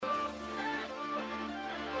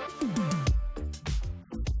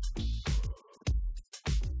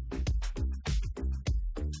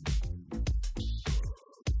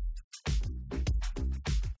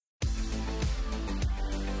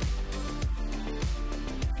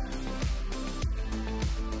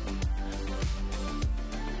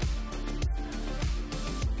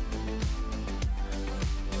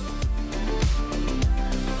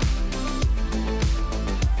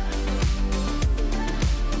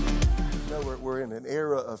we're in an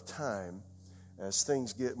era of time as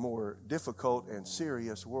things get more difficult and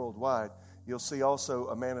serious worldwide. You'll see also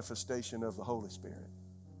a manifestation of the Holy Spirit.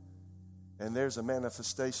 And there's a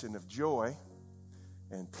manifestation of joy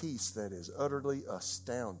and peace that is utterly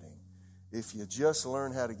astounding if you just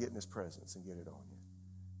learn how to get in His presence and get it on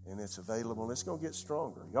you. And it's available, and it's going to get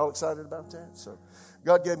stronger. Y'all excited about that? So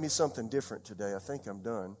God gave me something different today. I think I'm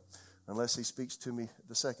done, unless He speaks to me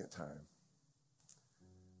the second time.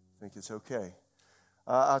 I think it's okay.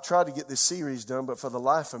 I tried to get this series done, but for the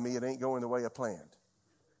life of me, it ain't going the way I planned.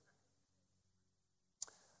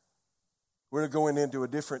 We're going into a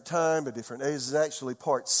different time, a different age. This is actually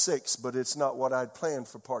part 6, but it's not what I'd planned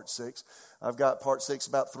for part 6. I've got part 6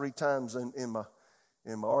 about 3 times in my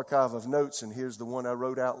archive of notes, and here's the one I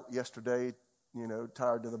wrote out yesterday,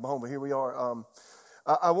 tired to the bone. But here we are.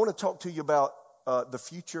 I want to talk to you about the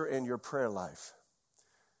future and your prayer life.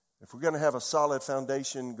 If we're going to have a solid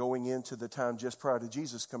foundation going into the time just prior to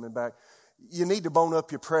Jesus coming back, you need to bone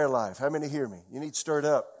up your prayer life. How many hear me? You need to stir it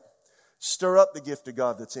up. Stir up the gift of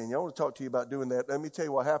God that's in you. I want to talk to you about doing that. Let me tell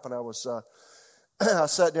you what happened. I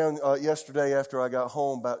sat down yesterday after I got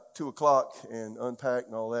home about 2 o'clock and unpacked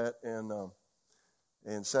and all that,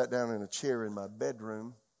 and sat down in a chair in my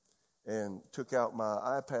bedroom and took out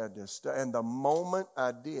my iPad and the moment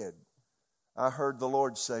I did, I heard the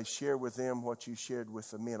Lord say, share with them what you shared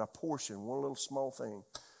with the men. A portion, one little small thing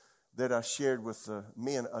that I shared with the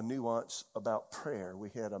men, a nuance about prayer. We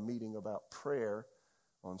had a meeting about prayer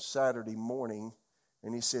on Saturday morning,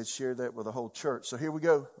 and He said, share that with the whole church. So here we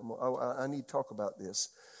go. I need to talk about this.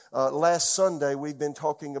 Last Sunday, we've been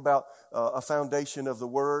talking about a foundation of the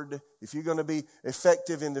Word. If you're going to be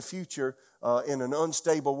effective in the future in an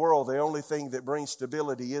unstable world, the only thing that brings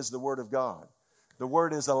stability is the Word of God. The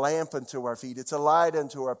Word is a lamp unto our feet. It's a light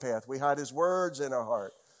unto our path. We hide His words in our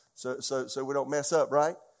heart so we don't mess up,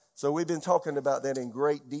 right? So we've been talking about that in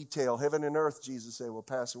great detail. Heaven and earth, Jesus said, will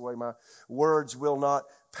pass away. My words will not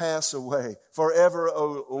pass away. Forever,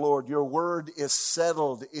 O Lord, your word is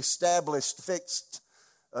settled, established, fixed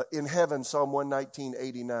in heaven, Psalm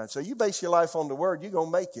 119:89. So you base your life on the word, you're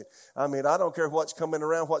going to make it. I mean, I don't care what's coming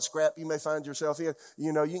around, what scrap you may find yourself in.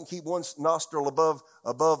 You can keep one nostril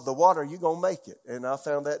above the water, you're going to make it. And I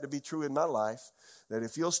found that to be true in my life, that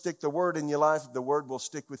if you'll stick the word in your life, the word will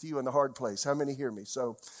stick with you in the hard place. How many hear me?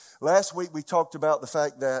 So last week we talked about the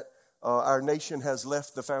fact that our nation has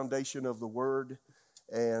left the foundation of the word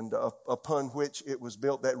and upon which it was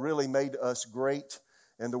built that really made us great.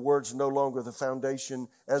 And the word's no longer the foundation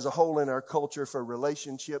as a whole in our culture for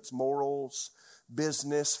relationships, morals,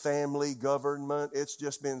 business, family, government. It's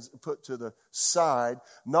just been put to the side,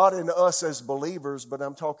 not in us as believers, but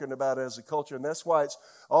I'm talking about as a culture. And that's why it's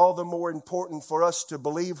all the more important for us to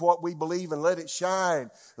believe what we believe and let it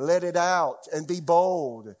shine, let it out, and be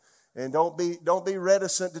bold. And don't be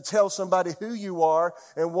reticent to tell somebody who you are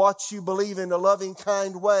and what you believe in a loving,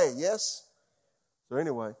 kind way. Yes? So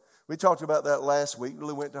anyway, we talked about that last week.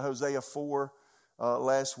 We went to Hosea 4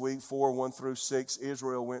 last week, 4:1-6.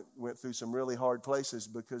 Israel went through some really hard places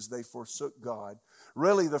because they forsook God.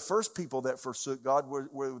 Really, the first people that forsook God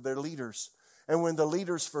were their leaders. And when the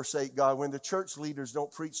leaders forsake God, when the church leaders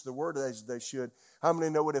don't preach the word as they should, how many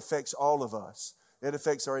know it affects all of us? It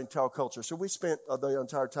affects our entire culture. So we spent the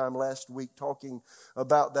entire time last week talking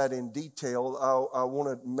about that in detail. I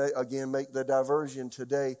want to, again, make the diversion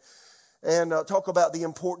today and talk about the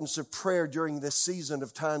importance of prayer during this season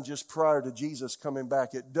of time just prior to Jesus coming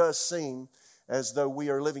back. It does seem as though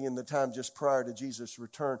we are living in the time just prior to Jesus'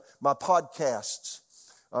 return. My podcasts,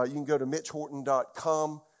 you can go to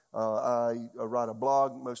mitchhorton.com. I write a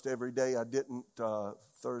blog most every day. I didn't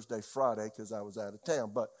Thursday, Friday because I was out of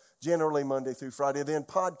town, but generally Monday through Friday. Then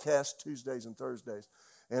podcast Tuesdays and Thursdays.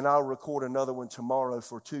 And I'll record another one tomorrow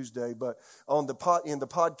for Tuesday. But in the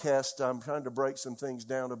podcast, I'm trying to break some things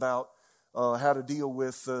down about how to deal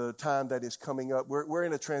with the time that is coming up. We're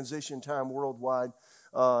in a transition time worldwide,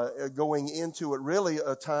 going into it really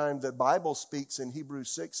a time that Bible speaks in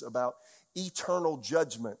Hebrews 6 about eternal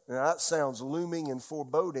judgment. Now that sounds looming and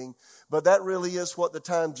foreboding, but that really is what the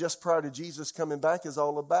time just prior to Jesus coming back is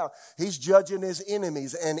all about. He's judging his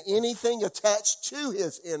enemies, and anything attached to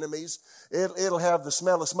his enemies, it'll have the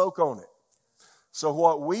smell of smoke on it. So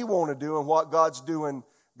what we want to do and what God's doing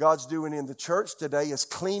in the church today is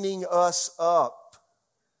cleaning us up.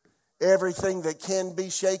 Everything that can be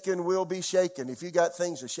shaken will be shaken. If you got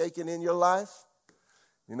things that are shaking in your life,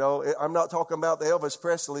 I'm not talking about the Elvis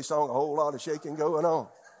Presley song, a whole lot of shaking going on.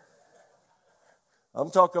 I'm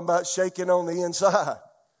talking about shaking on the inside.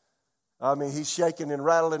 I mean, he's shaking and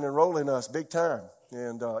rattling and rolling us big time.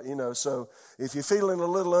 And, so if you're feeling a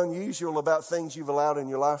little unusual about things you've allowed in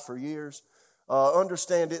your life for years,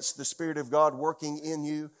 understand it's the Spirit of God working in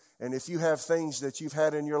you. And if you have things that you've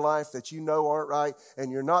had in your life that you know aren't right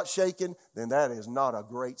and you're not shaken, then that is not a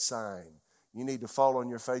great sign. You need to fall on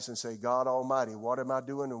your face and say, God Almighty, what am I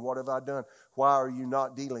doing and what have I done? Why are you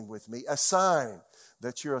not dealing with me? A sign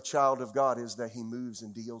that you're a child of God is that He moves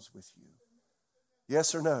and deals with you.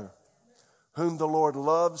 Yes or no? Whom the Lord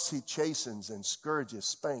loves, He chastens and scourges,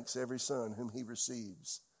 spanks every son whom He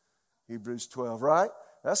receives. Hebrews 12, right?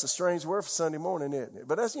 That's a strange word for Sunday morning, isn't it?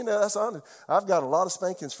 But that's honest. I've got a lot of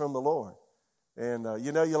spankings from the Lord. And,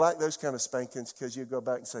 you like those kind of spankings because you go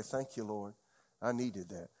back and say, thank you, Lord. I needed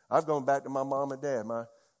that. I've gone back to my mom and dad. My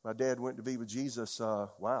dad went to be with Jesus.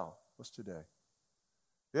 What's today?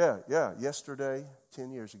 Yeah, yesterday,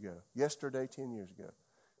 10 years ago. Yesterday, 10 years ago.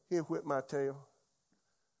 He'd whip my tail.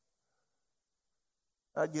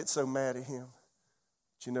 I'd get so mad at him.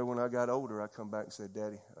 But when I got older, I come back and said,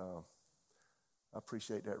 Daddy, I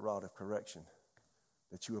appreciate that rod of correction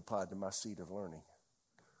that you applied to my seat of learning.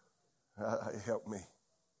 It helped me.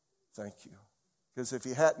 Thank you. Because if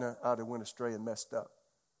he hadn't, I'd have went astray and messed up.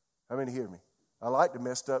 How many hear me? I like to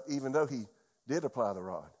mess up even though he did apply the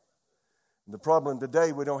rod. And the problem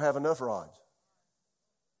today, we don't have enough rods.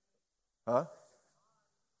 Huh?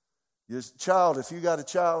 Your child, if you got a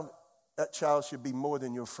child, that child should be more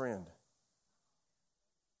than your friend.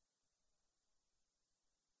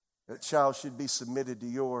 That child should be submitted to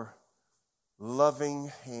your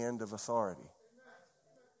loving hand of authority.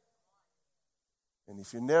 And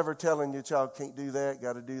if you're never telling your child can't do that,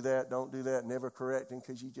 got to do that, don't do that, never correcting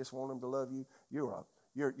because you just want them to love you,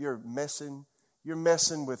 you're messing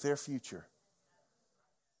with their future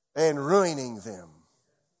and ruining them.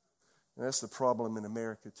 And that's the problem in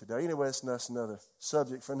America today. Anyway, that's another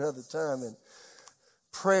subject for another time. And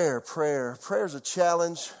prayer is a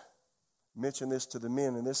challenge. I mentioned this to the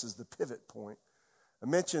men, and this is the pivot point. I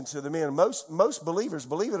mentioned to the men, most believers,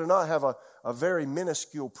 believe it or not, have a very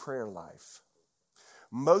minuscule prayer life.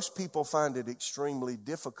 Most people find it extremely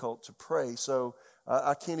difficult to pray, so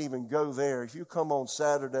I can't even go there. If you come on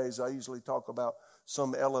Saturdays, I usually talk about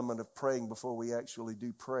some element of praying before we actually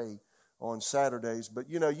do pray on Saturdays. But,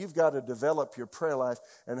 you've got to develop your prayer life.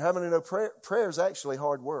 And how many know prayer is actually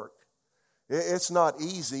hard work? It's not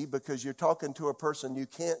easy because you're talking to a person you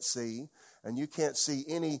can't see, and you can't see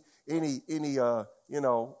any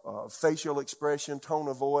facial expression, tone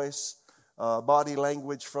of voice, body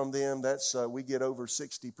language from them. That's we get over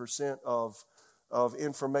 60% of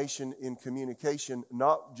information in communication,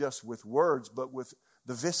 not just with words, but with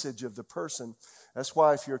the visage of the person. That's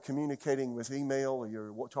why if you're communicating with email or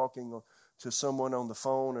you're talking to someone on the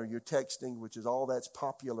phone or you're texting, which is all that's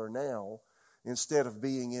popular now, instead of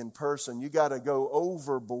being in person, you got to go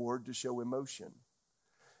overboard to show emotion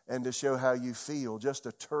and to show how you feel. Just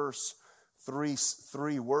a terse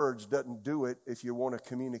three words doesn't do it if you want to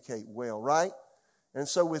communicate well, right? And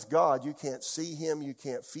so with God, you can't see Him, you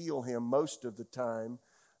can't feel Him most of the time.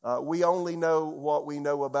 We only know what we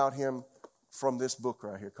know about Him from this book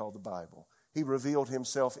right here called the Bible. He revealed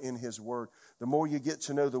Himself in His Word. The more you get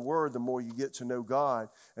to know the Word, the more you get to know God.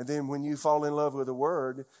 And then when you fall in love with the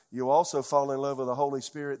Word, you also fall in love with the Holy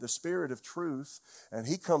Spirit, the Spirit of truth, and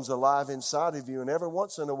He comes alive inside of you. And every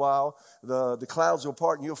once in a while, the clouds will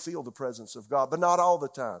part and you'll feel the presence of God, but not all the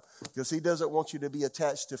time, because He doesn't want you to be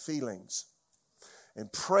attached to feelings.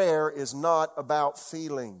 And prayer is not about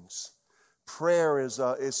feelings. Prayer is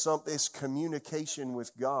communication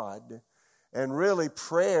with God. And really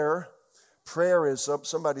prayer is,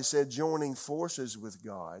 somebody said, joining forces with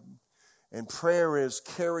God. And prayer is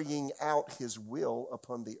carrying out His will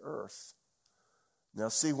upon the earth. Now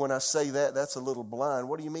see, when I say that, that's a little blind.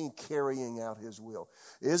 What do you mean carrying out His will?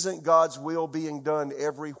 Isn't God's will being done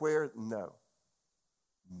everywhere? No.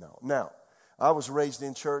 Now, I was raised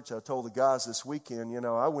in church. I told the guys this weekend,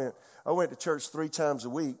 I went to church 3 times a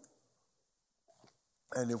week.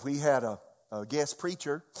 And if we had a guest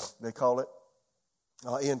preacher, they call it,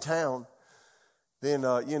 in town, then,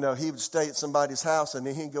 he would stay at somebody's house and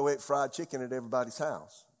then he'd go eat fried chicken at everybody's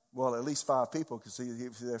house. Well, at least 5 people, because he'd be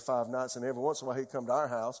there 5 nights, and every once in a while he'd come to our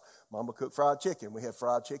house. Mama cooked fried chicken. We had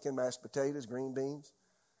fried chicken, mashed potatoes, green beans,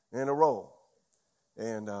 and a roll.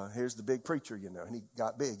 And here's the big preacher, and he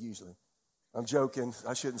got big usually. I'm joking.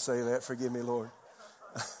 I shouldn't say that. Forgive me, Lord.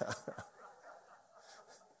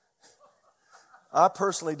 I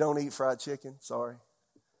personally don't eat fried chicken. Sorry.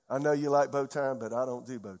 I know you like bow time, but I don't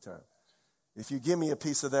do bow time. If you give me a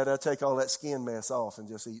piece of that, I take all that skin mess off and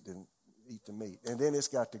just eat the meat. And then it's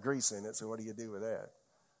got the grease in it, so what do you do with that?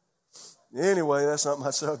 Anyway, that's not my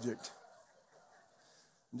subject.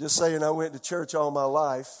 I'm just saying I went to church all my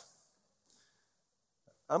life.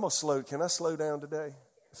 Can I slow down today?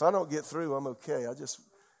 If I don't get through, I'm okay. I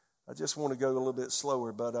just want to go a little bit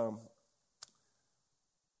slower. But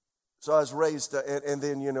so I was raised, and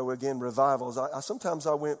then, again, revivals. Sometimes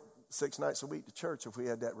I went 6 nights a week to church if we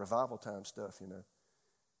had that revival time stuff,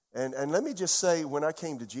 And let me just say, when I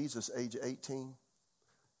came to Jesus, age 18,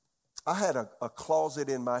 I had a closet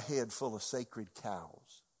in my head full of sacred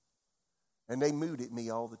cows. And they mooed at me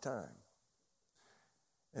all the time.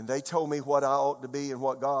 And they told me what I ought to be and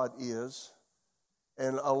what God is.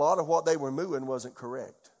 And a lot of what they were mooing wasn't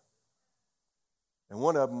correct. And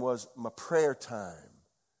one of them was my prayer time.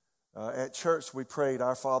 At church we prayed,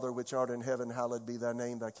 Our Father which art in heaven, hallowed be thy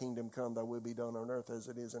name. Thy kingdom come, thy will be done on earth as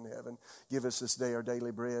it is in heaven. Give us this day our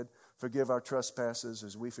daily bread. Forgive our trespasses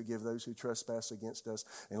as we forgive those who trespass against us.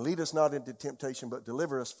 And lead us not into temptation, but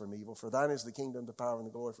deliver us from evil. For thine is the kingdom, the power, and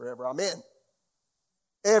the glory forever. Amen.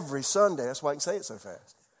 Every Sunday. That's why I can say it so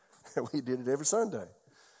fast. We did it every Sunday.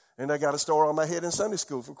 And I got a star on my head in Sunday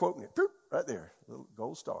school for quoting it. Right there. Little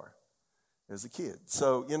gold star as a kid.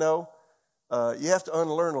 So, you have to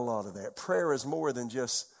unlearn a lot of that. Prayer is more than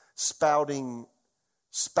just spouting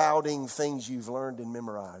things you've learned and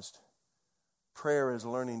memorized. Prayer is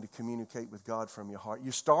learning to communicate with God from your heart.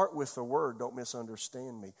 You start with the word, don't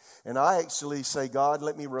misunderstand me. And I actually say, God,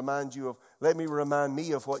 let me remind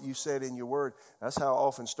me of what you said in your word. That's how I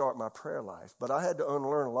often start my prayer life. But I had to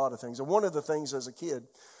unlearn a lot of things. And one of the things as a kid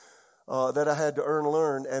that I had to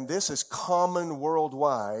learn, and this is common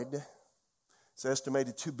worldwide. It's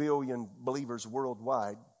estimated 2 billion believers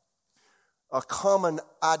worldwide. A common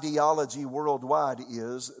ideology worldwide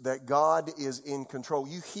is that God is in control.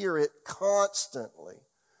 You hear it constantly.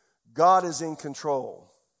 God is in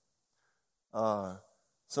control.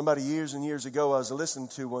 Somebody years and years ago I was listening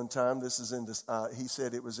to one time, this is in this, he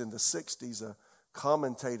said it was in the 60s, a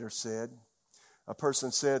commentator said, a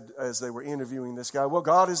person said as they were interviewing this guy, well,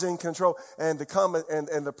 God is in control. And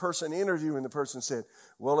the person interviewing the person said,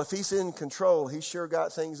 well, if he's in control, he sure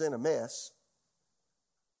got things in a mess.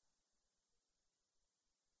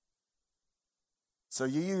 So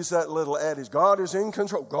you use that little adage, God is in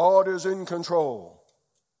control. God is in control.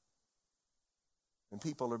 And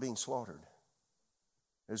people are being slaughtered.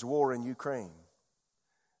 There's war in Ukraine.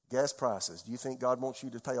 Gas prices. Do you think God wants you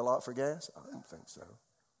to pay a lot for gas? I don't think so.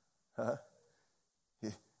 Huh?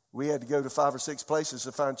 We had to go to 5 or 6 places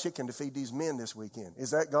to find chicken to feed these men this weekend.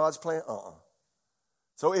 Is that God's plan?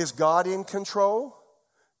 So is God in control?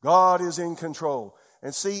 God is in control.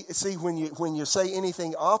 And see, when you say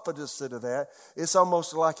anything opposite of that, it's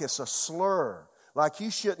almost like it's a slur. Like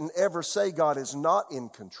you shouldn't ever say God is not in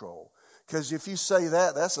control. Because if you say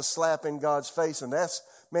that, that's a slap in God's face.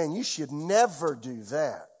 And you should never do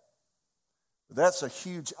that. That's a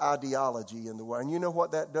huge ideology in the world. And you know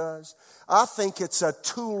what that does? I think it's a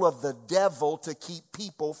tool of the devil to keep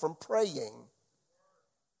people from praying.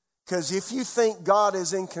 Because if you think God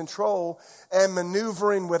is in control and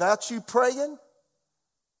maneuvering without you praying,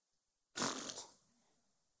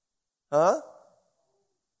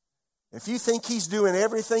 if you think he's doing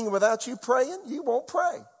everything without you praying, you won't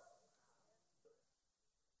pray.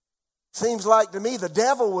 Seems like to me the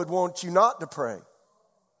devil would want you not to pray.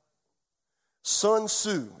 Sun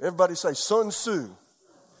Tzu. Everybody say Sun Tzu.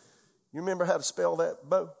 You remember how to spell that,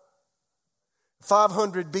 Bo?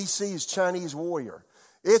 500 BC is Chinese warrior.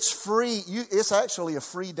 It's free. It's actually a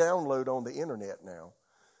free download on the internet now.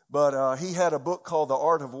 But he had a book called The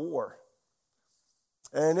Art of War.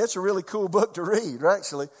 And it's a really cool book to read,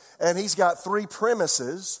 actually. And he's got 3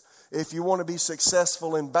 premises if you want to be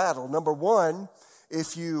successful in battle. Number 1,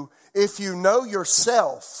 if you know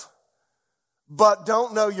yourself but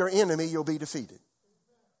don't know your enemy, you'll be defeated.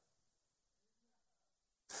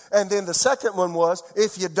 And then the second one was,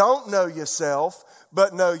 if you don't know yourself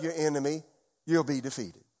but know your enemy, you'll be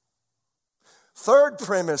defeated. Third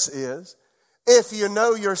premise is, if you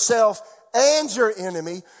know yourself and your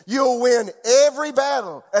enemy, you'll win every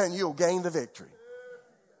battle and you'll gain the victory.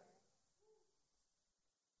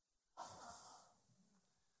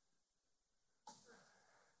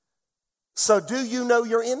 So do you know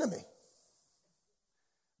your enemy?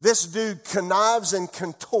 This dude connives and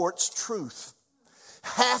contorts truth.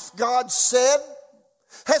 Hath God said?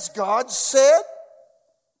 Has God said?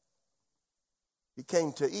 He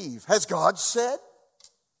came to Eve. Has God said?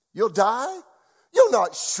 You'll die? You'll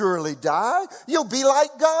not surely die. You'll be like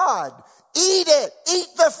God. Eat it. Eat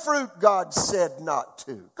the fruit God said not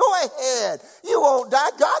to. Go ahead. You won't die.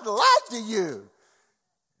 God lied to you.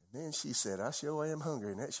 And then she said, I sure am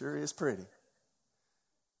hungry, and that sure is pretty.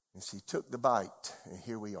 And she took the bite, and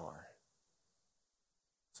here we are.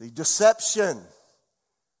 See, deception.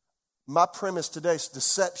 My premise today is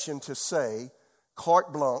deception to say,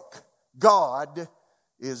 carte blanche, God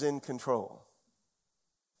is in control.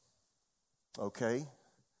 Okay.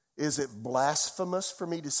 Is it blasphemous for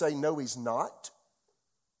me to say no, he's not?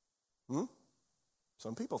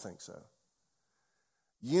 Some people think so.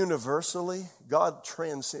 Universally, God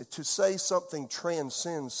transcends. To say something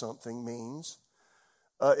transcends something means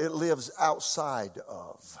it lives outside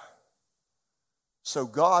of. So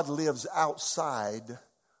God lives outside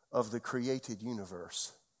of the created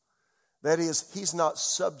universe. That is, he's not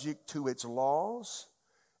subject to its laws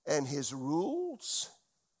and his rules.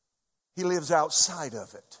 He lives outside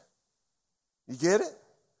of it. You get it?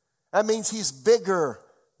 That means he's bigger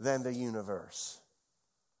than the universe.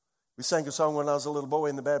 We sang a song when I was a little boy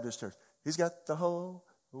in the Baptist church. He's got the whole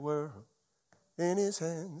world in his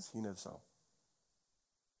hands. You know the song.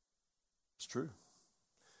 It's true.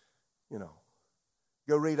 You know.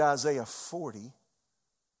 Go read Isaiah 40.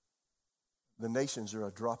 The nations are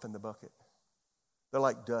a drop in the bucket. They're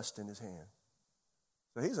like dust in his hand.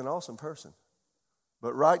 So he's an awesome person.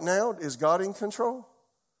 But right now, is God in control?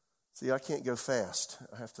 See, I can't go fast.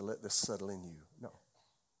 I have to let this settle in you.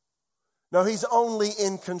 No, he's only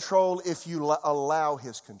in control if you allow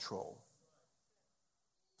his control.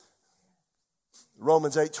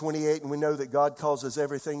 Romans 8:28, and we know that God causes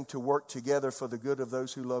everything to work together for the good of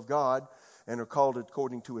those who love God and are called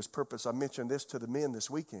according to his purpose. I mentioned this to the men this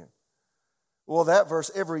weekend. Well, that verse,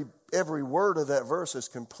 every word of that verse is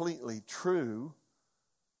completely true.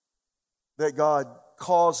 That God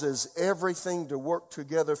causes everything to work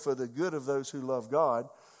together for the good of those who love God.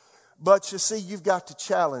 But you see, you've got to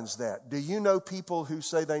challenge that. Do you know people who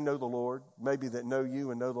say they know the Lord, maybe that know you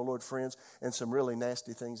and know the Lord, friends, and some really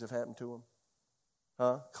nasty things have happened to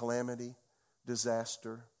them? Calamity,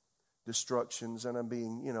 disaster, destructions, and I'm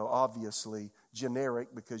being, obviously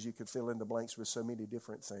generic because you could fill in the blanks with so many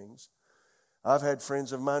different things. I've had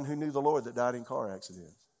friends of mine who knew the Lord that died in car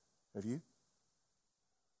accidents. Have you?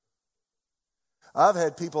 I've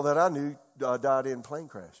had people that I knew died in plane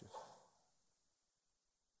crashes.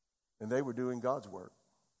 And they were doing God's work.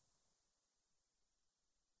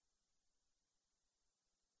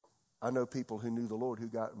 I know people who knew the Lord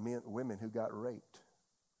women who got raped.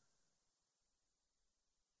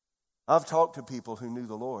 I've talked to people who knew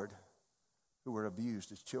the Lord who were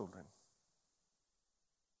abused as children.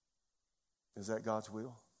 Is that God's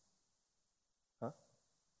will?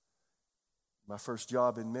 My first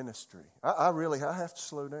job in ministry. I have to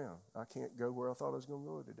slow down. I can't go where I thought I was going to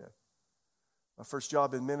go today. My first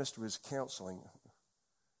job in ministry was counseling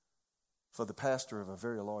for the pastor of a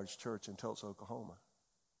very large church in Tulsa, Oklahoma.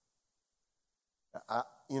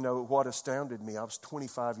 What astounded me, I was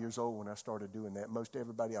 25 years old when I started doing that. Most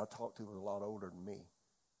everybody I talked to was a lot older than me.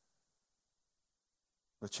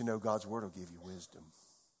 But God's word will give you wisdom.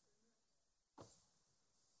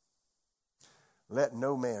 Let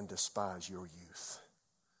no man despise your youth.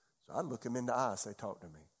 So I look them in the eyes, they talk to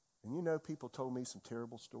me. And people told me some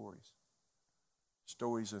terrible stories.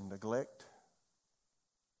 Stories of neglect.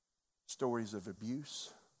 Stories of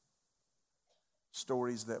abuse.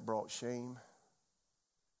 Stories that brought shame.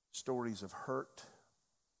 Stories of hurt.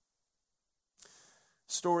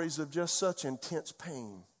 Stories of just such intense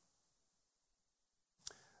pain.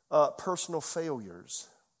 Personal failures.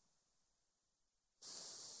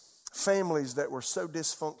 Families that were so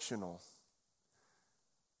dysfunctional.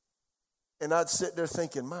 And I'd sit there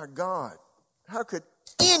thinking, my God, how could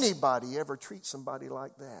anybody ever treat somebody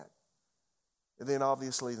like that? And then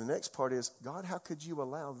obviously the next part is, God, how could you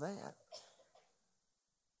allow that?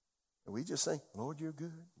 And we just say, Lord, you're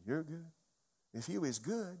good. You're good. If you is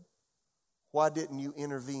good, why didn't you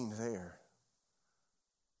intervene there?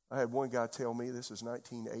 I had one guy tell me, this is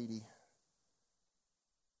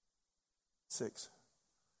 1986.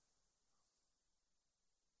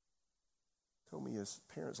 Told me his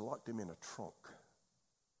parents locked him in a trunk.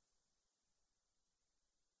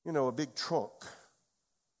 A big trunk.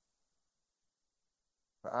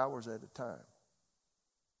 For hours at a time.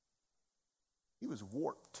 He was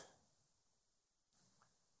warped.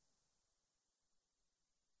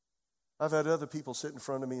 I've had other people sit in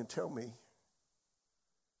front of me and tell me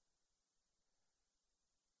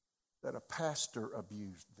that a pastor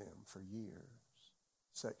abused them for years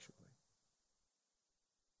sexually.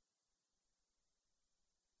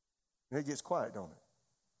 And it gets quiet, don't it?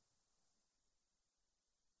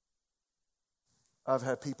 I've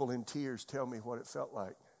had people in tears tell me what it felt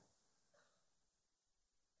like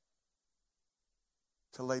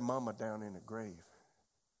to lay mama down in a grave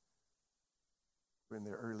in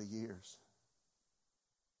their early years.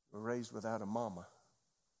 Were raised without a mama,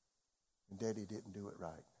 and daddy didn't do it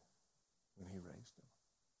right when he raised them.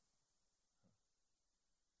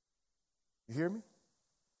 You hear me?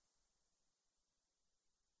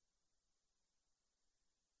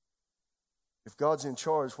 God's in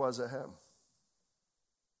charge, why does that happen?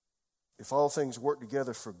 If all things work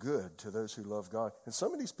together for good to those who love God. And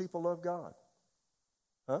some of these people love God.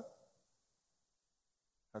 Huh?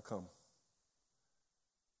 How come?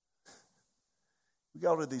 We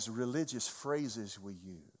got all of these religious phrases we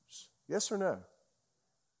use. Yes or no?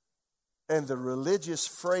 And the religious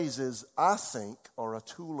phrases, I think, are a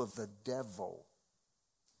tool of the devil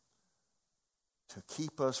to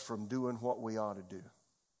keep us from doing what we ought to do.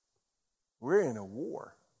 We're in a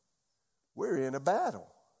war. We're in a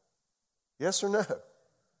battle. Yes or no?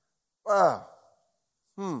 Wow.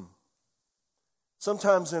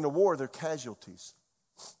 Sometimes in a war, there are casualties.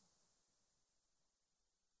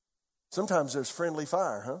 Sometimes there's friendly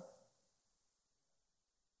fire, huh?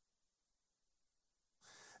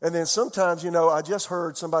 And then sometimes, I just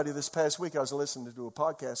heard somebody this past week, I was listening to a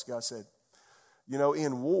podcast, guy said,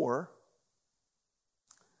 in war,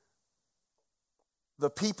 the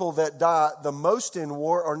people that die the most in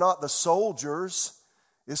war are not the soldiers.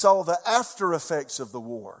 It's all the after effects of the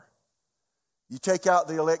war. You take out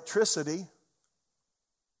the electricity,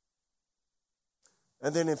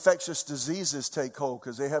 and then infectious diseases take hold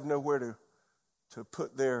because they have nowhere to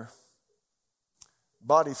put their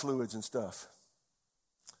body fluids and stuff.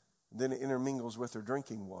 And then it intermingles with their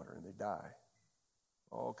drinking water and they die.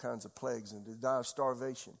 All kinds of plagues, and they die of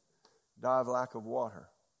starvation, die of lack of water,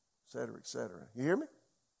 et cetera, et cetera. You hear me?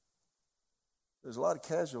 There's a lot of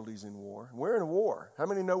casualties in war. We're in a war. How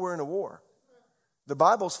many know we're in a war? The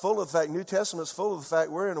Bible's full of the fact, New Testament's full of the fact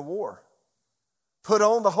we're in a war. Put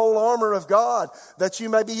on the whole armor of God that you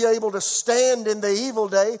may be able to stand in the evil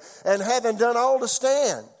day, and having done all to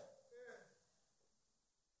stand.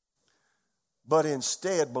 But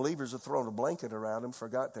instead, believers have thrown a blanket around them,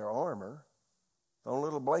 forgot their armor. Thrown a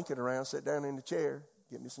little blanket around, sit down in the chair,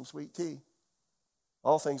 get me some sweet tea.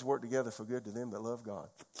 All things work together for good to them that love God.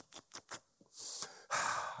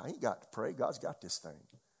 I ain't got to pray. God's got this thing.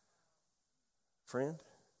 Friend,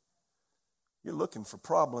 you're looking for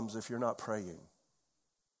problems if you're not praying.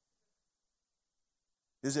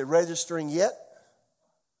 Is it registering yet?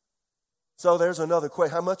 So there's another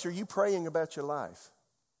question. How much are you praying about your life?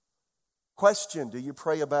 Question, do you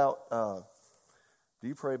pray about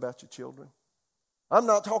your children? I'm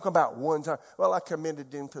not talking about one time. Well, I commended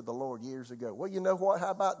them to the Lord years ago. Well, you know what? How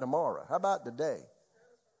about tomorrow? How about today?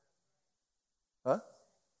 Huh?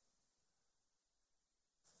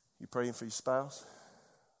 You praying for your spouse?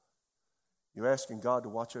 You asking God to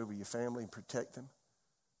watch over your family and protect them?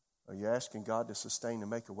 Are you asking God to sustain and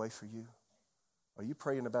make a way for you? Are you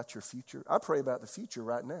praying about your future? I pray about the future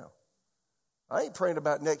right now. I ain't praying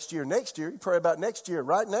about next year. Next year, you pray about next year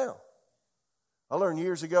right now. I learned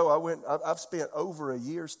years ago, I've spent over a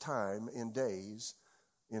year's time in days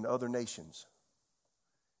in other nations.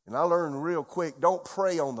 And I learned real quick, don't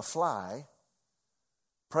pray on the fly.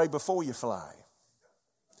 Pray before you fly.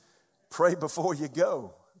 Pray before you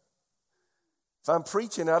go. If I'm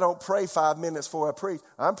preaching, I don't pray 5 minutes before I preach.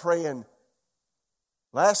 I'm praying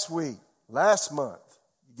last week, last month.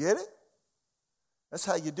 You get it? That's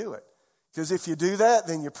how you do it. Because if you do that,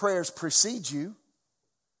 then your prayers precede you.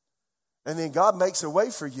 And then God makes a way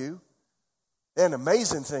for you. And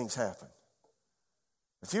amazing things happen.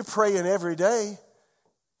 If you're praying every day,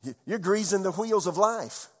 you're greasing the wheels of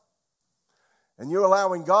life. And you're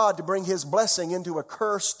allowing God to bring His blessing into a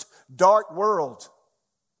cursed, dark world.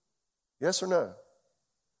 Yes or no?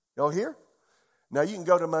 Y'all here? Now you can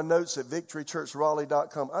go to my notes at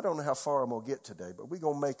victorychurchraleigh.com. I don't know how far I'm going to get today, but we're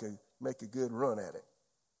going to make a good run at it.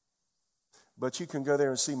 But you can go there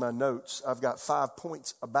and see my notes. I've got 5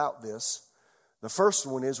 points about this. The first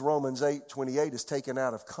one is Romans 8:28 is taken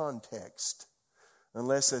out of context,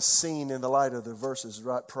 unless it's seen in the light of the verses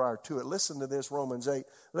right prior to it. Listen to this, Romans 8.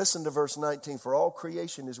 Listen to verse 19. For all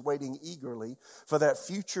creation is waiting eagerly for that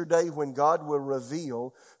future day when God will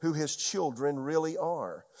reveal who His children really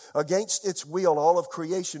are. Against its will, all of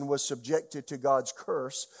creation was subjected to God's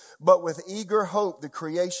curse. But with eager hope, the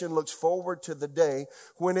creation looks forward to the day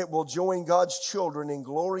when it will join God's children in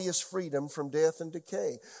glorious freedom from death and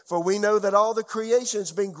decay. For we know that all the creation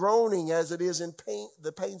has been groaning as it is in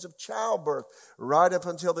the pains of childbirth right up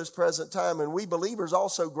until this present time. And we believers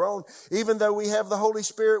also groan, even though we have the Holy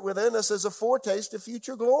Spirit within us as a foretaste of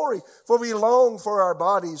future glory. For we long for our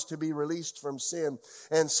bodies to be released from sin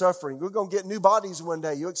and suffering. We're going to get new bodies one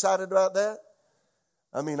day. You excited about that?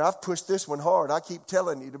 I mean, I've pushed this one hard. I keep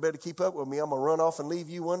telling you to better keep up with me. I'm going to run off and leave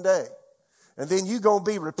you one day. And then you're going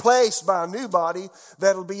to be replaced by a new body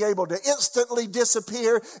that'll be able to instantly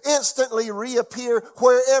disappear, instantly reappear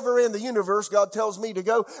wherever in the universe God tells me to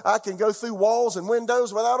go. I can go through walls and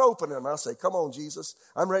windows without opening them. I say, come on, Jesus.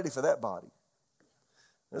 I'm ready for that body.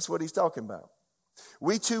 That's what He's talking about.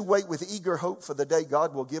 We too wait with eager hope for the day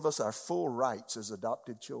God will give us our full rights as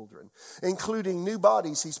adopted children, including new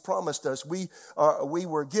bodies He's promised us. We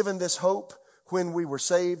were given this hope when we were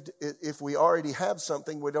saved. If we already have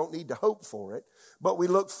something, we don't need to hope for it. But we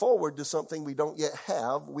look forward to something we don't yet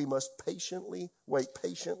have. We must wait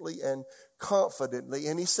patiently and confidently.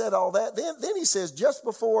 And He said all that. Then He says, just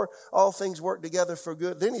before all things work together for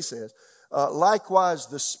good, then He says, likewise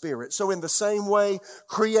the Spirit. So in the same way,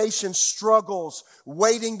 creation struggles,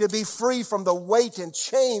 waiting to be free from the weight and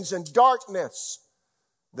chains and darkness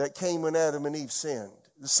that came when Adam and Eve sinned.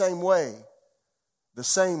 The same way.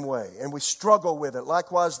 And we struggle with it.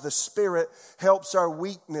 Likewise, the Spirit helps our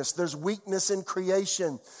weakness. There's weakness in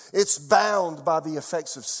creation. It's bound by the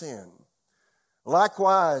effects of sin.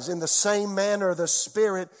 Likewise, in the same manner, the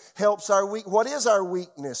Spirit helps our weakness. What is our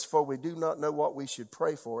weakness? For we do not know what we should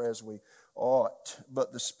pray for as we ought.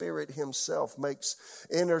 But the Spirit Himself makes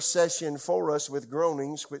intercession for us with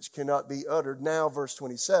groanings which cannot be uttered. Now, verse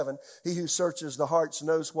 27, He who searches the hearts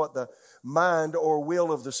knows what the mind or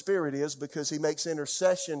will of the Spirit is, because He makes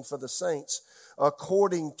intercession for the saints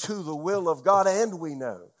according to the will of God. And we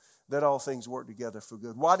know that all things work together for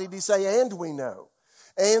good. Why did He say, and we know?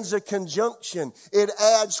 And's a conjunction. It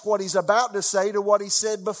adds what He's about to say to what He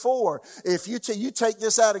said before. If you take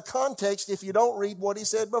this out of context, if you don't read what He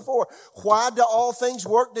said before, why do all things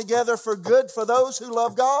work together for good for those who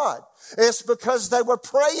love God? It's because they were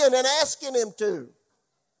praying and asking Him to.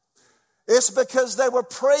 It's because they were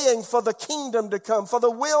praying for the kingdom to come, for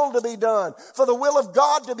the will to be done, for the will of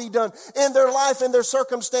God to be done in their life, in their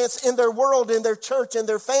circumstance, in their world, in their church, in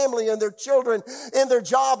their family, in their children, in their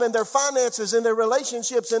job, in their finances, in their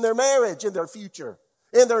relationships, in their marriage, in their future,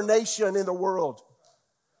 in their nation, in the world.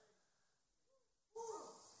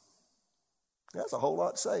 That's a whole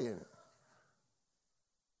lot to say, isn't it?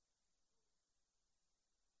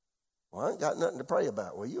 Well, I ain't got nothing to pray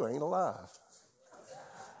about. Well, you ain't alive.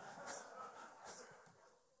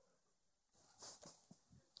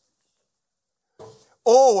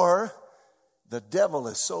 Or the devil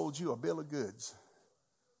has sold you a bill of goods.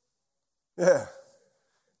 Yeah.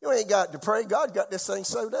 You ain't got to pray. God got this thing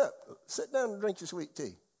sewed up. Sit down and drink your sweet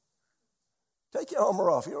tea. Take your armor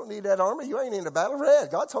off. You don't need that armor. You ain't in the battle.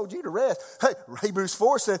 Rest. God told you to rest. Hey, Hebrews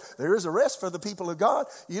 4 said there is a rest for the people of God.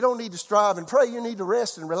 You don't need to strive and pray. You need to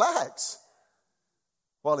rest and relax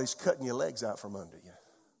while He's cutting your legs out from under you,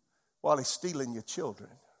 while He's stealing your children,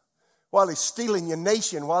 while He's stealing your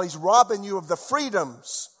nation, while He's robbing you of the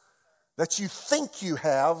freedoms that you think you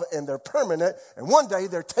have, and they're permanent, and one day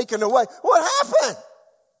they're taken away. What happened?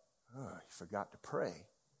 Oh, you forgot to pray.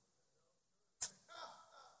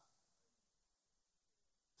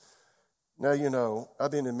 Now, you know,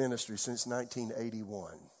 I've been in ministry since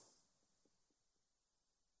 1981.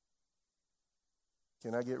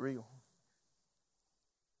 Can I get real?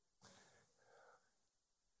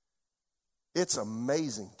 It's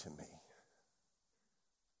amazing to me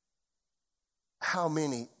how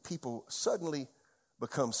many people suddenly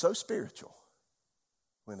become so spiritual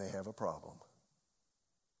when they have a problem.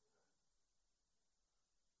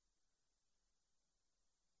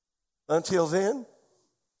 Until then,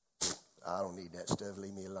 I don't need that stuff.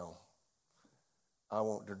 Leave me alone. I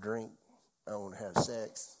want to drink. I want to have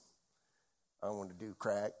sex. I want to do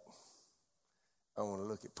crack. I want to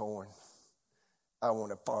look at porn. I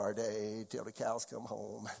want to party till the cows come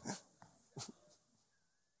home.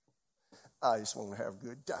 I just want to have a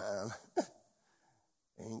good time.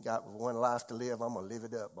 Ain't got one life to live. I'm going to live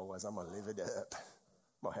it up, boys. I'm going to live it up.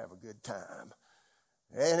 I'm going to have a good time.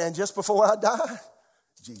 And just before I die,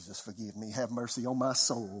 Jesus, forgive me. Have mercy on my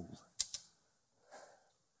soul.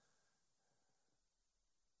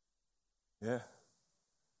 Yeah.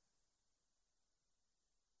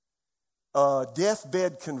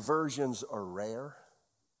 Deathbed conversions are rare.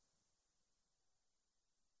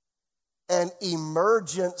 And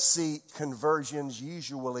emergency conversions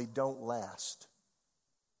usually don't last.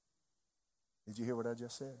 Did you hear what I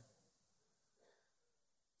just said?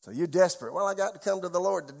 So you're desperate. Well, I got to come to the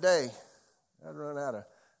Lord today. I'd run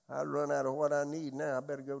out of what I need now. I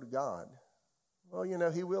better go to God. Well, you know,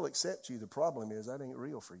 He will accept you. The problem is that ain't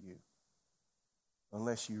real for you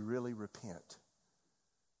unless you really repent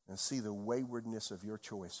and see the waywardness of your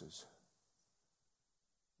choices.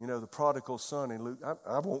 You know, the prodigal son in Luke,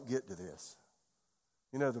 I won't get to this.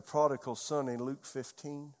 You know, the prodigal son in Luke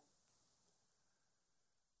 15.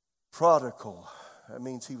 Prodigal, that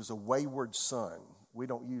means he was a wayward son. We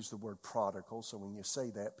don't use the word prodigal, so when you say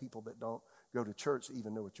that, people that don't go to church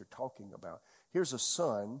even know what you're talking about. Here's a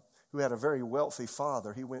son who had a very wealthy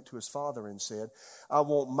father. He went to his father and said, I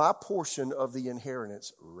want my portion of the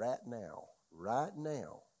inheritance right now. Right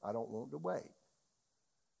now. I don't want to wait.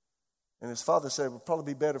 And his father said, it'll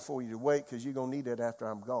probably be better for you to wait because you're going to need that after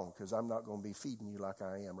I'm gone, because I'm not going to be feeding you like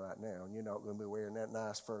I am right now. And you're not going to be wearing that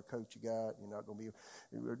nice fur coat you got. You're not going to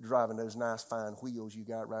be driving those nice fine wheels you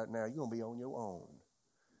got right now. You're going to be on your own.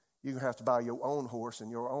 You're going to have to buy your own horse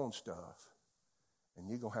and your own stuff. And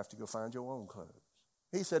you're going to have to go find your own clothes.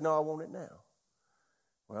 He said, no, I want it now.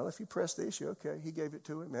 Well, if you press the issue, okay, he gave it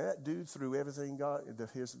to him. And that dude threw everything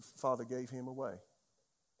his father gave him away.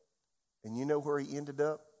 And you know where he ended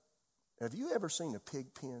up? Have you ever seen a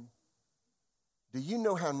pig pen? Do you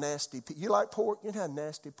know how nasty, you like pork? You know how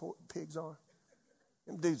nasty pigs are?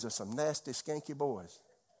 Them dudes are some nasty, skanky boys.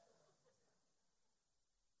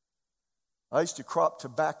 I used to crop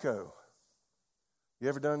tobacco. You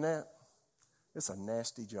ever done that? It's a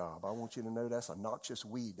nasty job. I want you to know that's a noxious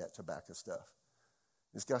weed, that tobacco stuff.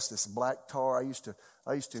 It's got this black tar. I used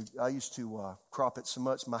to crop it so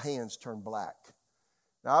much my hands turned black.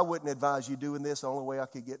 Now, I wouldn't advise you doing this. The only way I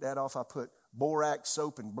could get that off, I put borax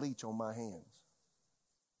soap and bleach on my hands.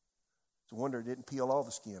 It's a wonder it didn't peel all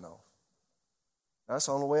the skin off. That's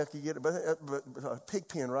the only way I could get it. But a pig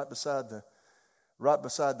pen right beside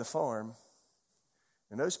the farm,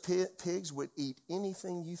 and those pigs would eat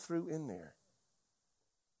anything you threw in there.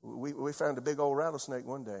 We found a big old rattlesnake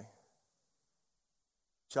one day.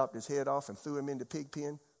 Chopped his head off and threw him in the pig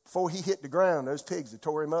pen. Before he hit the ground, those pigs had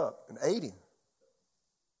tore him up and ate him.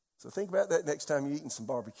 So think about that next time you're eating some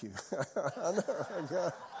barbecue. I know. Yeah.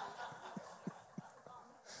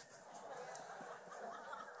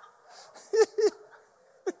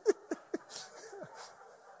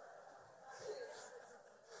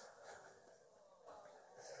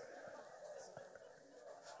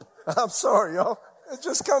 I'm sorry, y'all. It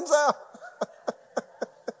just comes out.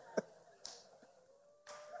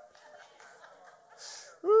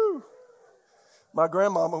 Woo. My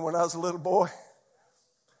grandmama, when I was a little boy,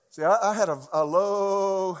 see, I had a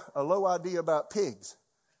low idea about pigs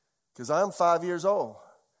because I'm 5 years old.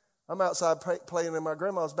 I'm outside playing in my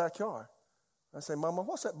grandma's backyard. I say, Mama,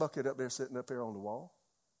 what's that bucket up there sitting up there on the wall?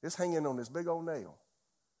 It's hanging on this big old nail.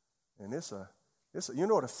 And you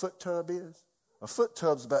know what a foot tub is? A foot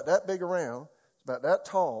tub's about that big around, it's about that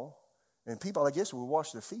tall, and people, I guess, will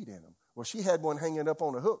wash their feet in them. Well, she had one hanging up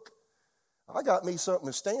on a hook. I got me something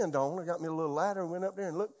to stand on. I got me a little ladder and went up there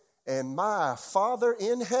and looked. And my Father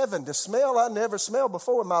in heaven, the smell I never smelled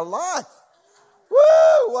before in my life.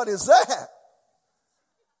 Woo! What is that?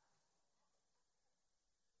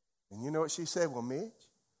 And you know what she said? Well, Mitch,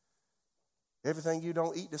 everything you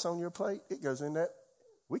don't eat that's on your plate, it goes in that.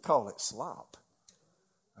 We call it slop.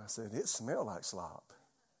 I said, it smelled like slop.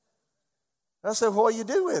 I said, what do you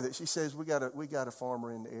do with it? She says, we got a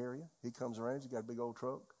farmer in the area. He comes around, he's got a big old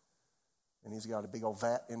truck. And he's got a big old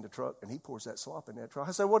vat in the truck, and he pours that slop in that truck.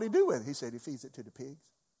 I said, what do you do with it? He said, he feeds it to the pigs.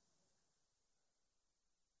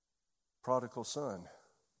 Prodigal son,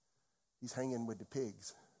 he's hanging with the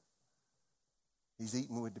pigs. He's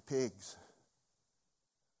eating with the pigs.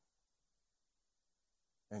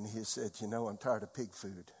 And he said, I'm tired of pig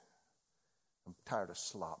food. I'm tired of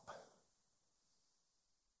slop.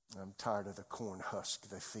 I'm tired of the corn husk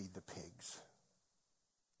they feed the pigs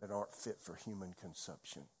that aren't fit for human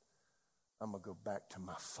consumption. I'm going to go back to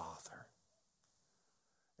my Father.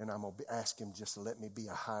 And I'm going to ask him just to let me be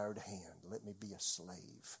a hired hand. Let me be a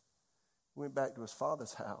slave. He went back to his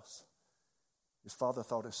father's house. His father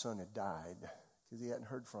thought his son had died because he hadn't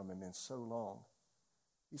heard from him in so long.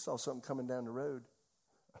 He saw something coming down the road.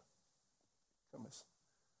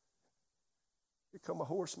 Here come a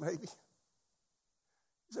horse, maybe.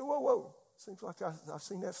 He said, whoa. Seems like I've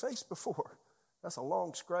seen that face before. That's a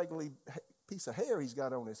long, scraggly piece of hair he's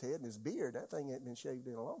got on his head and his beard. That thing hadn't been shaved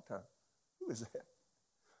in a long time. Who is that?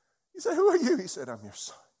 He said, who are you? He said, I'm your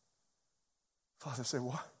son. Father said,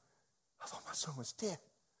 what? I thought my son was dead.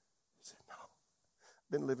 He said, no.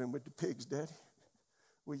 I've been living with the pigs, Daddy.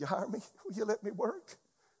 Will you hire me? Will you let me work?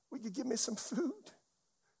 Will you give me some food?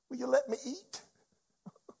 Will you let me eat?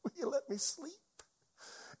 Will you let me sleep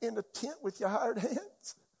in a tent with your hired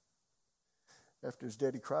hands? After his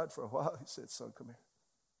daddy cried for a while, he said, son, come here.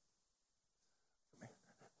 Come here.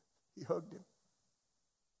 He hugged him.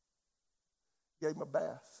 Gave him a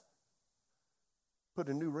bath. Put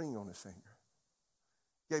a new ring on his finger.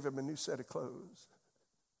 Gave him a new set of clothes.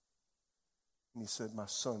 And he said, my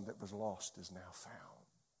son that was lost is now found.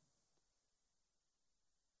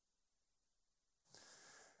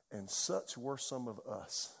 And such were some of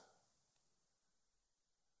us.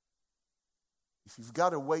 If you've got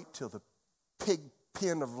to wait till the pig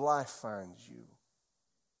pen of life finds you,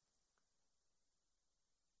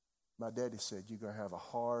 my daddy said you're going to have a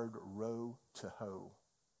hard row to hoe.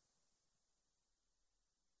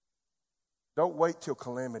 Don't wait till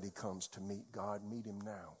calamity comes to meet God. Meet Him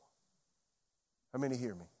now. How many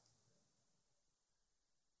hear me?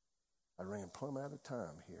 I ran plumb out of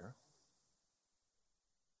time here.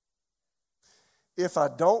 If I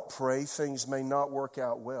don't pray, things may not work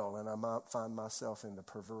out well, and I might find myself in the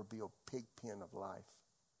proverbial pig pen of life.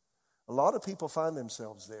 A lot of people find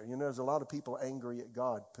themselves there. You know, there's a lot of people angry at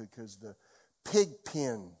God because the pig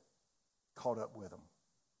pen caught up with them.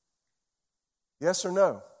 Yes or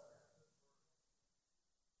no?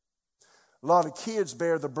 A lot of kids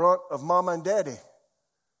bear the brunt of mama and daddy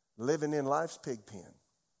living in life's pig pen.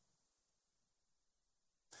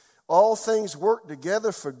 All things work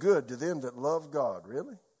together for good to them that love God.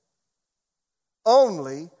 Really?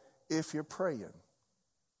 Only if you're praying.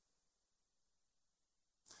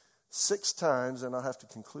 6 times, and I'll have to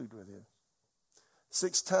conclude with this.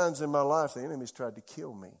 6 times in my life, the enemy's tried to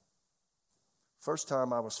kill me. First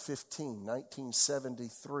time I was 15.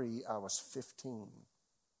 1973, I was 15.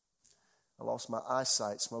 I lost my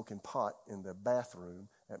eyesight smoking pot in the bathroom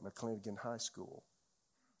at McClinigan High School,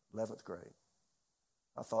 11th grade.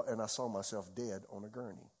 I saw myself dead on a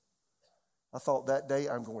gurney. I thought that day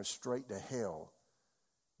I'm going straight to hell.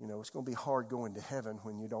 You know, it's going to be hard going to heaven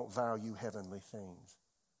when you don't value heavenly things.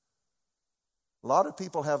 A lot of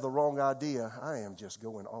people have the wrong idea. I am just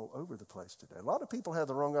going all over the place today. A lot of people have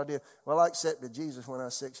the wrong idea. Well, I accepted Jesus when I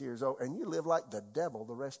was 6 years old, and you live like the devil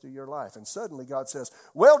the rest of your life. And suddenly God says,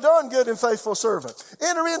 well done, good and faithful servant.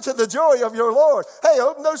 Enter into the joy of your Lord. Hey,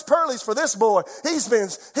 open those pearlies for this boy. He's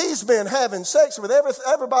been having sex with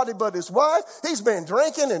everybody but his wife. He's been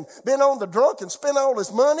drinking and been on the drunk and spent all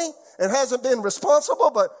his money and hasn't been responsible,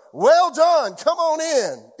 but well done, come on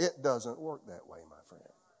in. It doesn't work that way, my friend.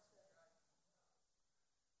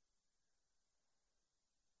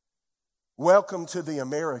 Welcome to the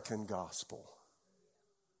American gospel.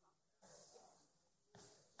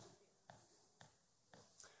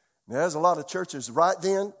 Now, there's a lot of churches right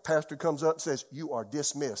then, pastor comes up and says, you are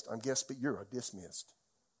dismissed. I'm guessing, but you're dismissed.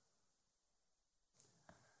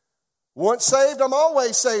 Once saved, I'm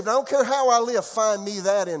always saved. I don't care how I live, find me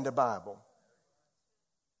that in the Bible.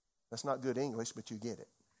 That's not good English, but you get it.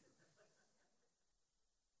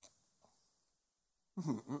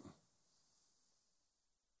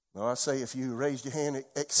 No, I say if you raised your hand,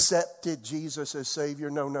 accepted Jesus as Savior,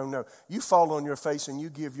 no. You fall on your face and you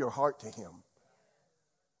give your heart to Him.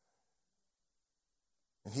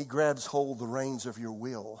 And He grabs hold of the reins of your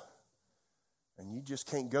will. And you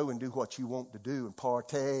just can't go and do what you want to do and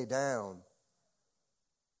partay down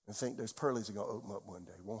and think those pearlies are going to open up one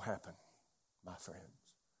day. It won't happen, my friends.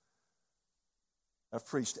 I've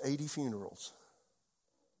preached 80 funerals.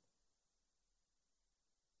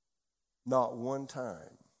 Not one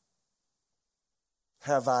time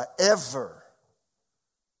have I ever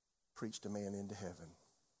preached a man into heaven.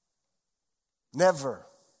 Never.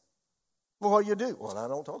 Well, what do you do? Well, I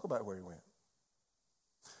don't talk about where he went.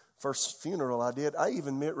 First funeral I did, I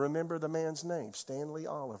even remember the man's name, Stanley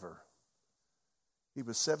Oliver. He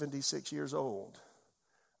was 76 years old.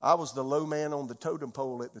 I was the low man on the totem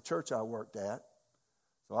pole at the church I worked at.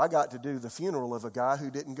 So I got to do the funeral of a guy who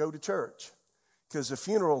didn't go to church. Because the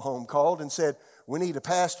funeral home called and said, we need a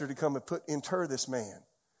pastor to come and inter this man.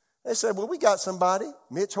 They said, well, we got somebody.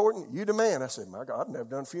 Mitch Horton, you the man. I said, my God, I've never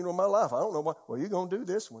done a funeral in my life. I don't know why. Well, you're going to do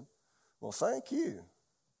this one. Well, thank you.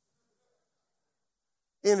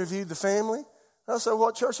 Interviewed the family. I said,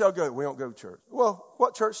 what church y'all go to? We don't go to church. Well,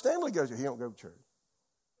 what church Stanley goes to? He don't go to church.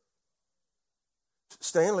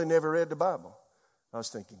 Stanley never read the Bible. I was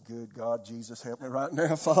thinking, good God, Jesus, help me right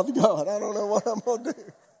now. Father God, I don't know what I'm going to do.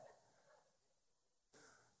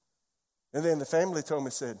 And then the family told me,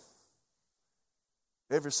 said,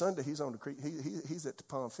 every Sunday he's on the creek. He's at the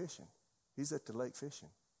pond fishing. He's at the lake fishing.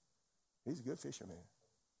 He's a good fisherman.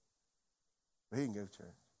 But he can go to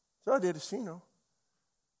church. So I did his funeral.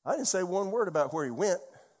 I didn't say one word about where he went.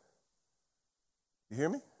 You hear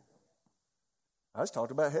me? I just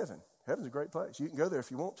talked about heaven. Heaven's a great place. You can go there if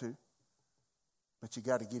you want to. But you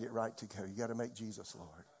got to get it right to go. You got to make Jesus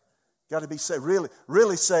Lord. You got to be saved,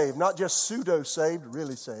 really saved. Not just pseudo-saved,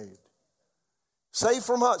 really saved. Saved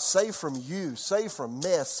from what? Saved from you. Saved from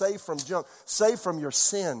mess. Saved from junk. Saved from your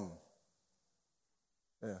sin.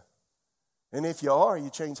 Yeah. And if you are, you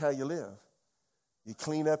change how you live. You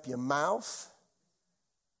clean up your mouth.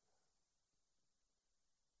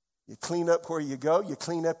 You clean up where you go. You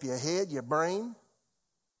clean up your head, your brain.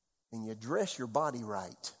 And you dress your body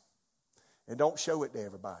right. And don't show it to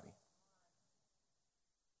everybody.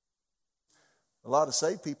 A lot of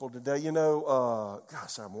saved people today,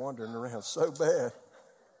 gosh, I'm wandering around so bad.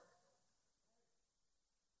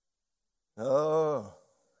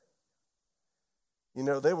 You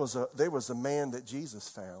know, there was a man that Jesus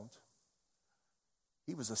found.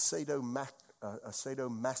 He was a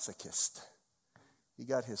sadomasochist. He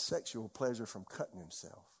got his sexual pleasure from cutting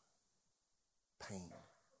himself. Pain.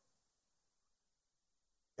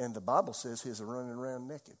 And the Bible says he's running around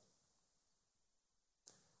naked.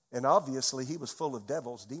 And obviously he was full of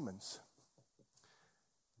devils, demons.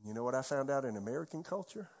 You know what I found out in American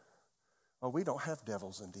culture? Oh, we don't have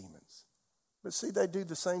devils and demons. But see, they do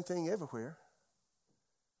the same thing everywhere.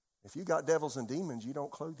 If you got devils and demons, you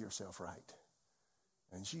don't clothe yourself right.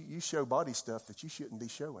 And you show body stuff that you shouldn't be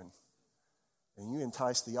showing. And you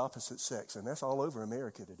entice the opposite sex. And that's all over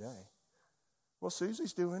America today. Well,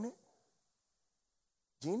 Susie's doing it.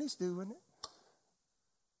 Jeannie's doing it.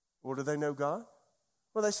 Well, do they know God?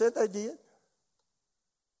 Well, they said they did.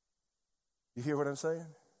 You hear what I'm saying?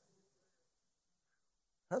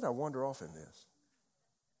 How did I wander off in this?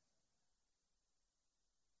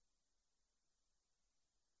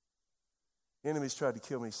 Enemies tried to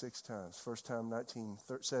kill me 6 times. First time,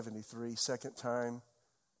 1973. Second time,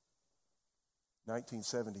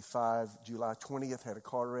 1975. July 20th, had a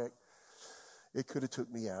car wreck. It could have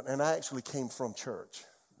took me out. And I actually came from church.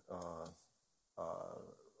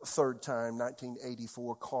 Third time,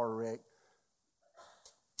 1984, car wreck.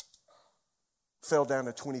 Fell down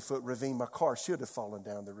a 20-foot ravine. My car should have fallen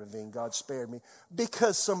down the ravine. God spared me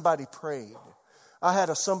because somebody prayed. I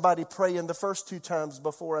had somebody praying the first 2 times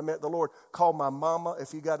before I met the Lord. Call my mama.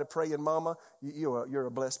 If you got a praying mama, you're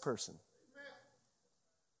a blessed person.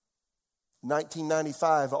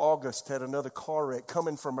 1995, August, had another car wreck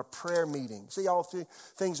coming from a prayer meeting. See, all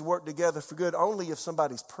things work together for good only if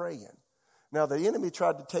somebody's praying. Now, the enemy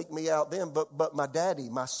tried to take me out then, but my daddy,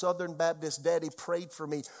 my Southern Baptist daddy, prayed for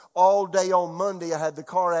me all day on Monday. I had the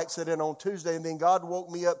car accident on Tuesday, and then God woke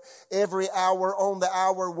me up every hour on the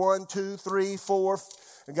hour, 1, 2, 3, 4.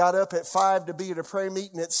 I got up at 5 to be at a prayer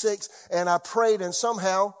meeting at 6, and I prayed, and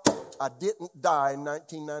somehow I didn't die in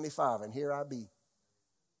 1995, and here I be.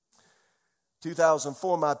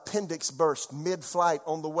 2004, my appendix burst mid-flight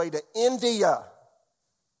on the way to India.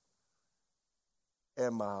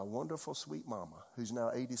 And my wonderful, sweet mama, who's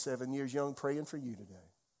now 87 years young, praying for you today.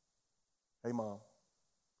 Hey, Mom.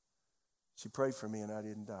 She prayed for me and I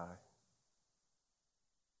didn't die.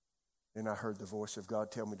 And I heard the voice of God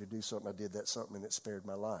tell me to do something. I did that something and it spared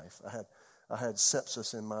my life. I had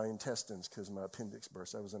sepsis in my intestines because my appendix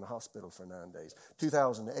burst. I was in the hospital for 9 days.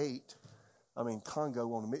 2008,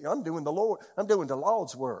 Congo on the mission. I'm doing the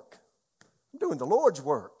Lord's work. I'm doing the Lord's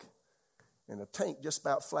work. And a tank just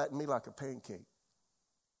about flattened me like a pancake.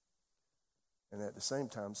 And at the same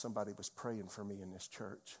time, somebody was praying for me in this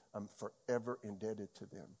church. I'm forever indebted to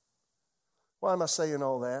them. Why am I saying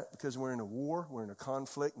all that? Because we're in a war, we're in a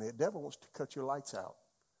conflict, and the devil wants to cut your lights out.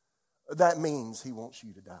 That means he wants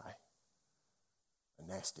you to die a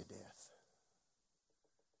nasty death.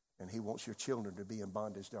 And he wants your children to be in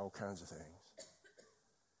bondage to all kinds of things.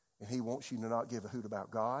 And he wants you to not give a hoot about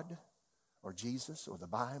God or Jesus or the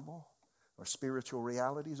Bible or spiritual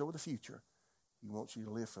realities or the future. He wants you to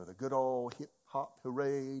live for the good old hip-hop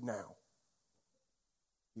hooray now.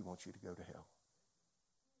 He wants you to go to hell.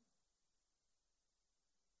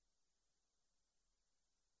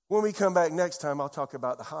 When we come back next time, I'll talk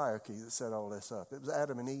about the hierarchy that set all this up. It was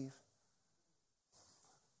Adam and Eve.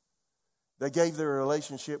 They gave their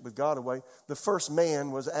relationship with God away. The first man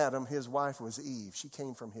was Adam. His wife was Eve. She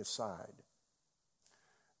came from his side.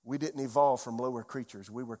 We didn't evolve from lower creatures.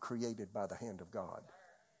 We were created by the hand of God.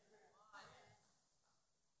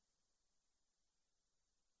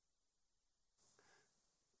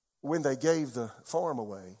 When they gave the farm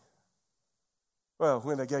away,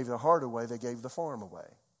 when they gave the heart away, they gave the farm away.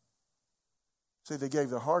 See, they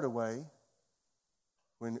gave the heart away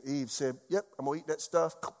when Eve said, yep, I'm going to eat that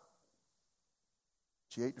stuff.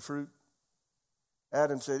 She ate the fruit.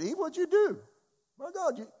 Adam said, Eve, what'd you do? My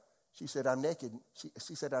God, she said, I'm naked.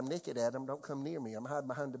 She said, I'm naked, Adam. Don't come near me. I'm hiding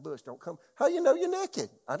behind the bush. Don't come. How you know you're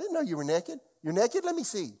naked? I didn't know you were naked. You're naked? Let me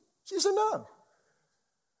see. She said, no.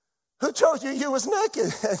 Who told you was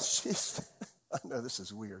naked? And she said, I know this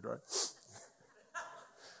is weird, right?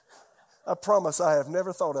 I promise I have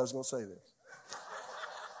never thought I was going to say this.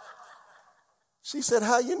 She said,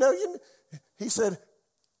 how you know you? He said,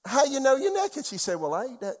 how you know you're naked? She said, well, I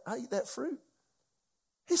ate that fruit.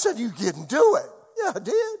 He said, you didn't do it. Yeah, I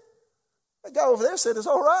did. That guy over there said, it's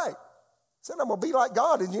all right. Said, I'm going to be like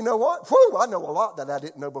God. And you know what? Whew, I know a lot that I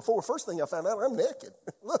didn't know before. First thing I found out, I'm naked.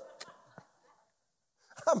 Look.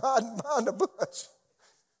 I'm hiding behind the bush.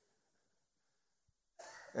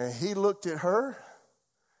 And he looked at her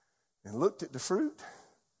and looked at the fruit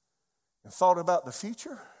and thought about the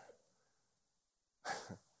future.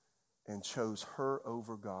 and chose her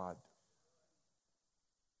over God.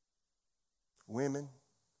 Women,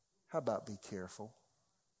 how about be careful?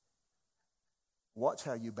 Watch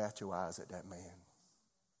how you bat your eyes at that man.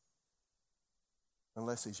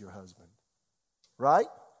 Unless he's your husband. Right?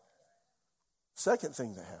 Second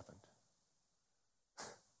thing that happened.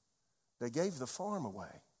 They gave the farm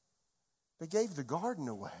away. They gave the garden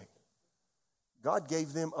away. God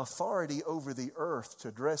gave them authority over the earth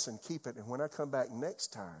to dress and keep it. And when I come back next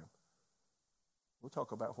time, we'll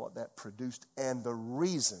talk about what that produced and the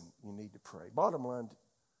reason you need to pray. Bottom line,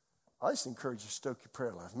 I just encourage you to stoke your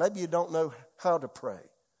prayer life. Maybe you don't know how to pray.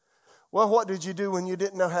 Well, what did you do when you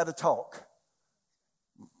didn't know how to talk?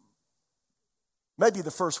 Maybe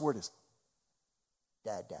the first word is,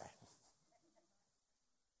 Dada.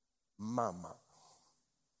 Mama.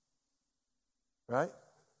 Right?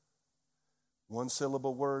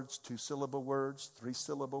 1-syllable words, 2-syllable words,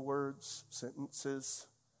 3-syllable words, sentences.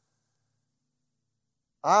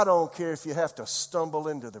 I don't care if you have to stumble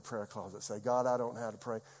into the prayer closet. Say, God, I don't know how to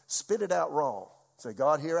pray. Spit it out raw. Say,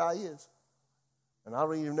 God, here I is. And I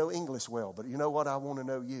don't even know English well, but you know what? I want to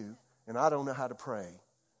know you, and I don't know how to pray.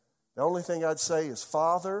 The only thing I'd say is,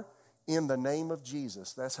 Father, in the name of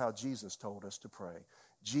Jesus. That's how Jesus told us to pray.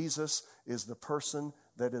 Jesus is the person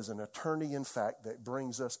that is an attorney in fact that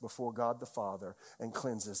brings us before God the Father and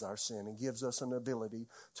cleanses our sin and gives us an ability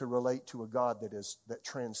to relate to a God that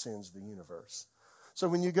transcends the universe. So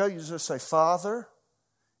when you go, you just say, Father,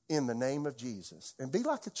 in the name of Jesus. And be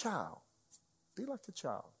like a child. Be like a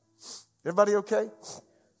child. Everybody okay?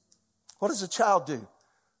 What does a child do?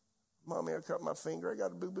 Mommy, I cut my finger. I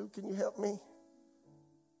got a boo-boo. Can you help me?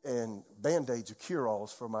 And Band-Aids are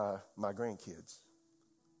cure-alls for my grandkids.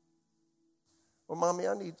 Well, Mommy,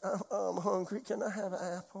 I'm hungry. Can I have an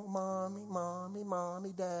apple?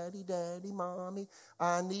 Mommy, Daddy, Mommy.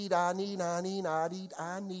 I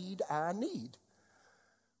need.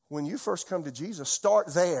 When you first come to Jesus,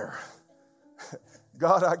 start there.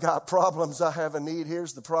 God, I got problems. I have a need.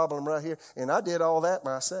 Here's the problem right here. And I did all that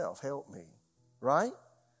myself. Help me. Right?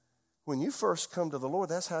 When you first come to the Lord,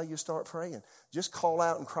 that's how you start praying. Just call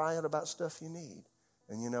out and cry out about stuff you need.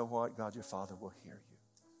 And you know what? God, your Father will hear you.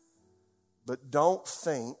 But don't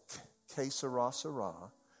think, que sera, sera.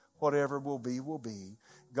 Whatever will be, will be.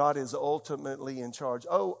 God is ultimately in charge.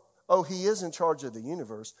 Oh, he is in charge of the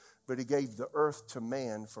universe, but he gave the earth to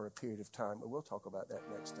man for a period of time. But we'll talk about that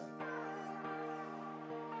next time.